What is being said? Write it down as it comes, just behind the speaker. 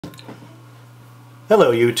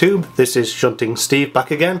Hello YouTube, this is Shunting Steve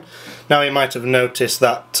back again. Now you might have noticed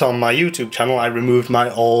that on my YouTube channel I removed my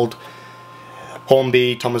old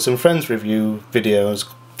Hornby Thomas and Friends review videos.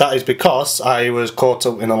 That is because I was caught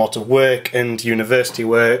up in a lot of work and university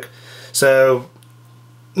work. So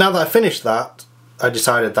now that I finished that, I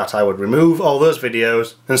decided that I would remove all those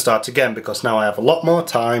videos and start again, because now I have a lot more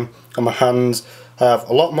time on my hands, I have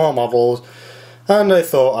a lot more models, and I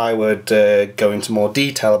thought I would go into more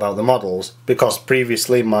detail about the models, because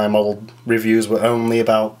previously my model reviews were only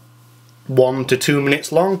about 1 to 2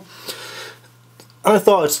 minutes long. I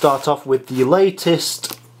thought I'd start off with the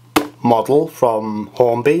latest model from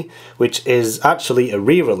Hornby, which is actually a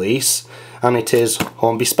re-release, and it is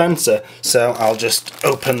Hornby Spencer. So I'll just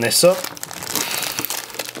open this up.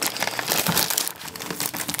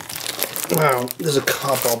 Wow, there's a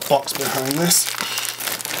cardboard box behind this.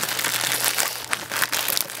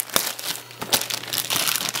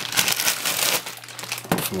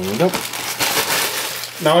 There we go.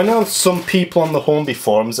 Now I know some people on the Hornby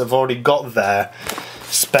forums have already got their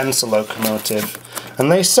Spencer locomotive, and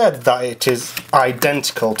they said that it is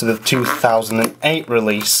identical to the 2008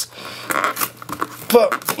 release,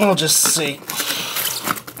 but we'll just see.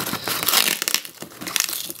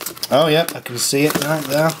 Oh yep, I can see it right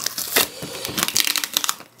there.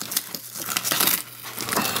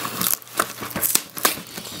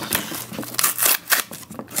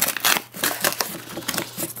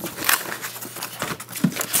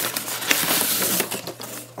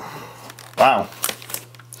 Wow.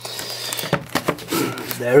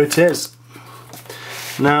 There it is.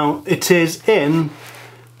 Now it is in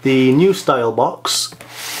the new style box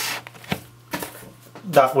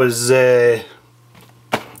that was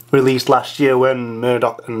released last year when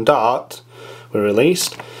Murdoch and Dart were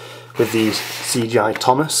released, with the CGI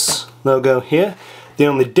Thomas logo here. The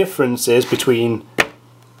only difference is between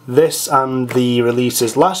this and the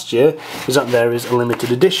releases last year is that there is a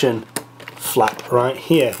limited edition flap right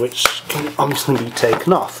here, which can obviously be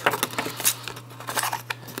taken off.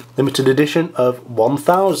 Limited edition of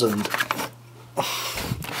 1000.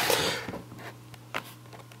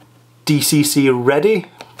 DCC ready.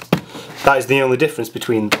 That is the only difference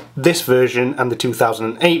between this version and the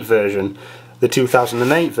 2008 version. The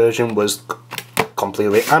 2008 version was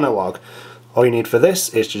completely analog. All you need for this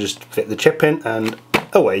is to just fit the chip in and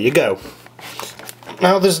away you go.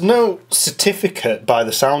 Now there's no certificate by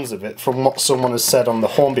the sounds of it, from what someone has said on the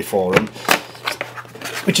Hornby forum,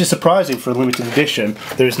 which is surprising for a limited edition.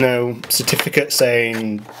 There is no certificate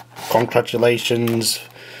saying congratulations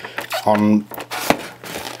on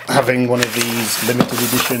having one of these limited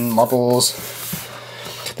edition models.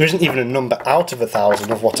 There isn't even a number out of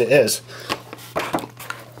 1,000 of what it is.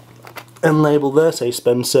 And label there says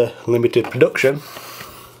Spencer Limited Production,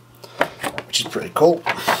 which is pretty cool.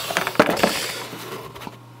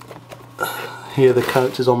 Here are the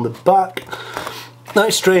characters on the back. Now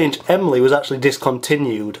it's strange, Emily was actually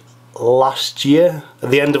discontinued last year, at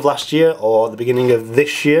the end of last year or the beginning of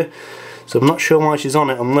this year, so I'm not sure why she's on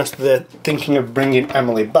it, unless they're thinking of bringing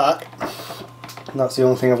Emily back. And that's the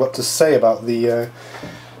only thing I've got to say about the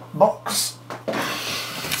box.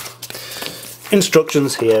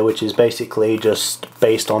 Instructions here, which is basically just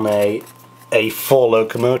based on a 4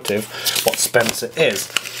 locomotive, what Spencer is.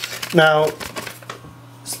 Now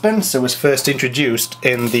Spencer was first introduced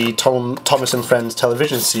in the Thomas and Friends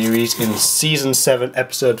television series in season 7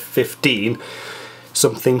 episode 15,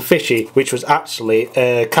 Something Fishy, which was actually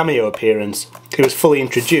a cameo appearance. He was fully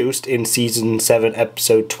introduced in season 7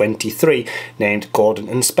 episode 23, named Gordon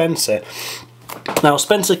and Spencer. Now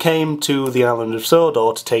Spencer came to the island of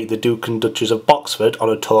Sodor to take the Duke and Duchess of Boxford on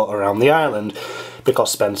a tour around the island,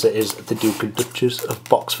 because Spencer is the Duke and Duchess of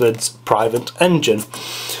Boxford's private engine.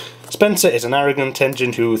 Spencer is an arrogant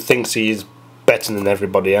engine who thinks he's better than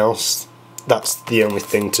everybody else. That's the only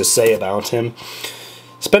thing to say about him.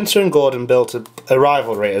 Spencer and Gordon built a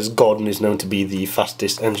rivalry, as Gordon is known to be the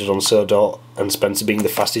fastest engine on Sodor and Spencer being the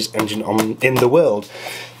fastest engine in the world,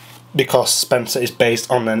 because Spencer is based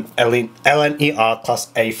on an LNER Class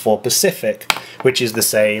A4 Pacific, which is the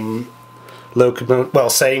same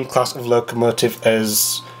same class of locomotive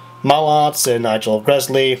as Mallard, Sir Nigel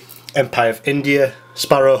Gresley, Empire of India,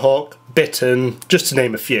 Sparrowhawk, Bittern, just to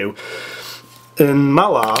name a few. And the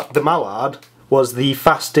Mallard was the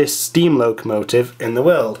fastest steam locomotive in the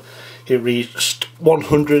world. It reached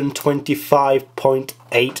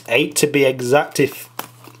 125.88 to be exact, if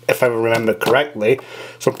I remember correctly.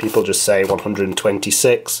 Some people just say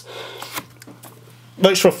 126,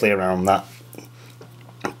 but it's roughly around that.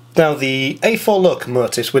 Now the A4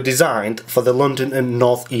 locomotives were designed for the London and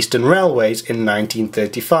North Eastern Railways in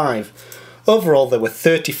 1935. Overall, there were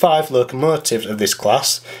 35 locomotives of this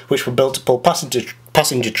class, which were built to pull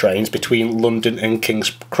passenger trains between London and King's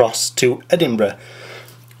Cross to Edinburgh.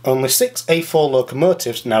 Only 6 A4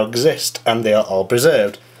 locomotives now exist, and they are all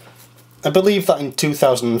preserved. I believe that in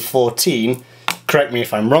 2014, correct me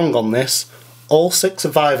if I'm wrong on this, all 6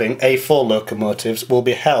 surviving A4 locomotives will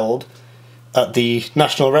be held at the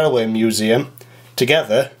National Railway Museum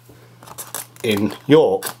together in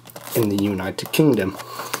York, in the United Kingdom.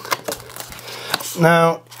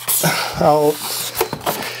 Now,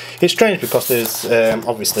 it's strange because there's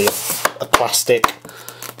obviously a plastic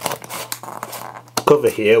cover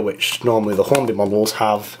here, which normally the Hornby models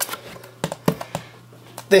have.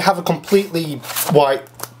 They have a completely white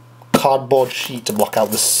cardboard sheet to block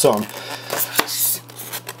out the sun.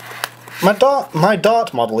 My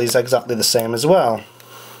Dart model is exactly the same as well.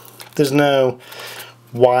 There's no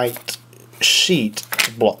white sheet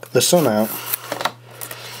to block the sun out.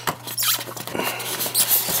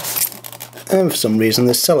 And for some reason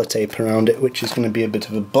there's sellotape around it, which is going to be a bit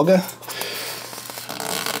of a bugger.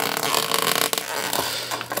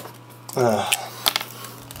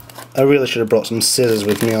 I really should have brought some scissors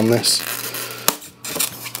with me on this.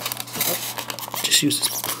 Just use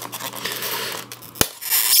this.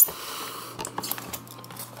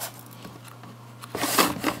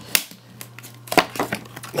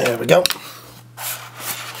 There we go.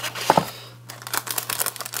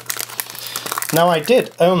 Now, I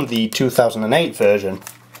did own the 2008 version,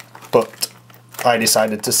 but I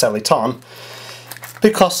decided to sell it on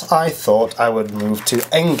because I thought I would move to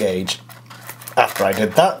N-gauge. After I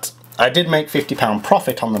did that, I did make £50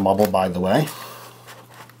 profit on the model, by the way,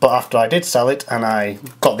 but after I did sell it and I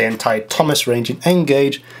got the entire Thomas range in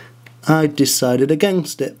N-gauge, I decided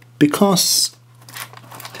against it because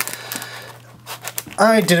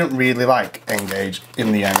I didn't really like N-gauge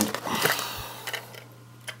in the end.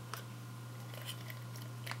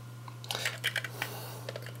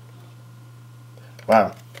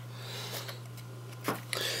 Wow.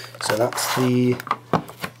 So that's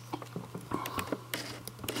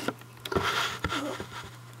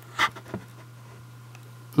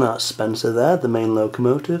that's Spencer there, the main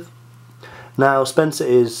locomotive. Now Spencer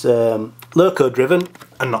is loco driven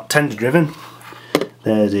and not tender driven.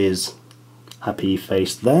 There's his happy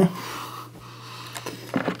face there.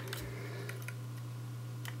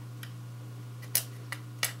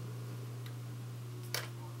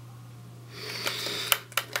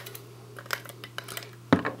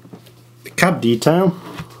 Cab detail,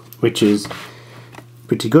 which is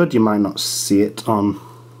pretty good. You might not see it on.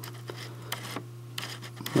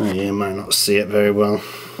 Oh, you might not see it very well.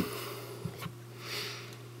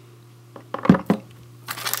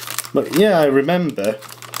 But yeah, I remember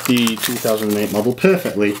the 2008 model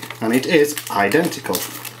perfectly, and it is identical.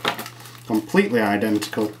 Completely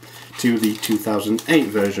identical to the 2008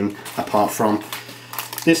 version, apart from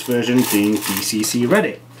this version being DCC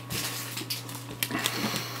ready.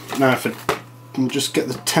 Now if I can just get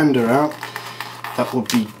the tender out, that would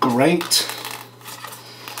be great.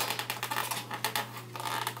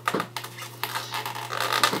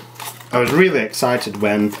 I was really excited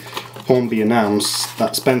when Hornby announced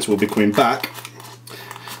that Spencer will be coming back.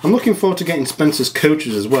 I'm looking forward to getting Spencer's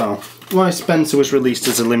coaches as well. Why Spencer was released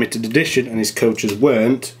as a limited edition and his coaches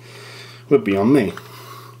weren't would be on me.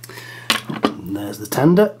 And there's the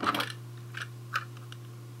tender.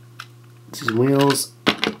 This is wheels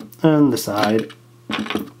and the side.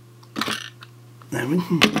 There we go.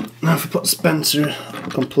 Now if we put Spencer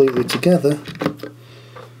completely together,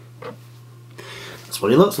 that's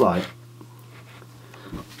what he looks like.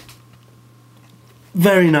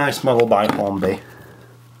 Very nice model by Hornby.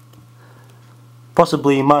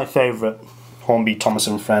 Possibly my favourite Hornby Thomas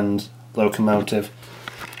 & Friends locomotive.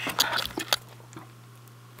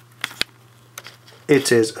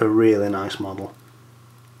 It is a really nice model.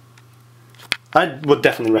 I would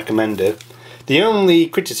definitely recommend it. The only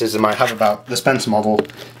criticism I have about the Spencer model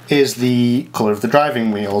is the colour of the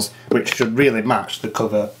driving wheels, which should really match the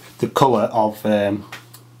colour of the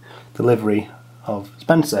livery of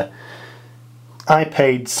Spencer. I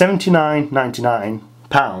paid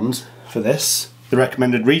 £79.99 for this. The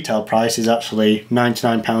recommended retail price is actually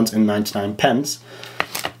 £99.99.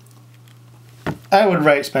 I would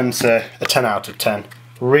rate Spencer a 10 out of 10.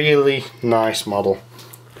 Really nice model.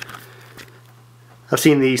 I've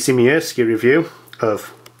seen the Simierski review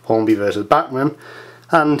of Hornby versus Bachmann,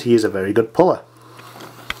 and he is a very good puller.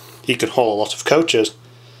 He can haul a lot of coaches.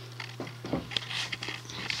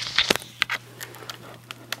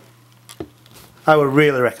 I would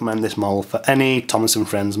really recommend this model for any Thomas &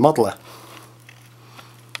 Friends modeler.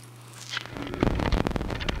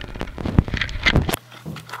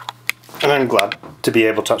 And I'm glad to be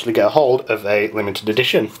able to actually get a hold of a limited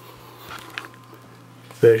edition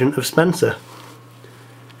version of Spencer.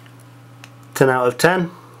 10 out of 10.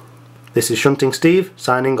 This is Shunting Steve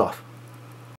signing off.